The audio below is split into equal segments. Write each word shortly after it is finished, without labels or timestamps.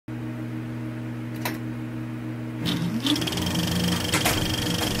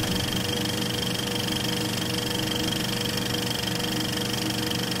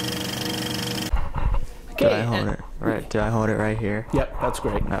Do I hold it right here? Yep, that's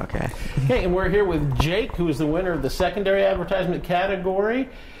great. Okay. Okay, and we're here with Jake, who is the winner of the secondary advertisement category.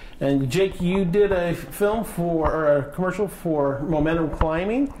 And Jake, you did a film or a commercial for Momentum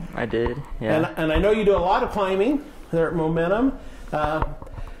Climbing. I did, yeah. And I know you do a lot of climbing there at Momentum.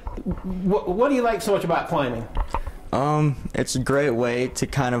 What do you like so much about climbing? It's a great way to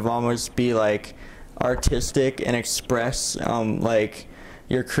kind of almost be like artistic and express like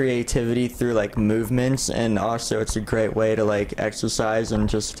your creativity through like movements, and also it's a great way to like exercise and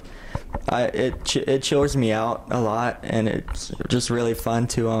just it chills me out a lot, and it's just really fun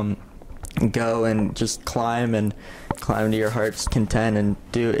to go and just climb to your heart's content and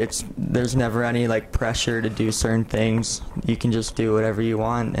there's never any like pressure to do certain things. You can just do whatever you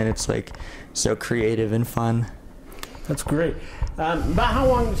want, and it's like so creative and fun. That's great. About how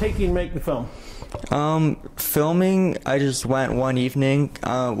long did it take you to make the film? Filming, I just went one evening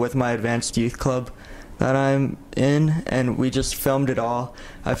with my advanced youth club that I'm in, and we just filmed it all.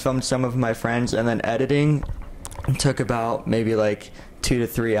 I filmed some of my friends, and then editing took about maybe like 2 to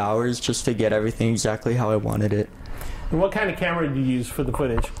 3 hours just to get everything exactly how I wanted it. And what kind of camera did you use for the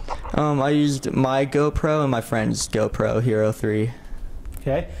footage? I used my GoPro and my friend's GoPro Hero 3.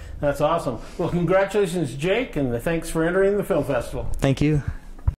 Okay, that's awesome. Well, congratulations, Jake, and thanks for entering the film festival. Thank you.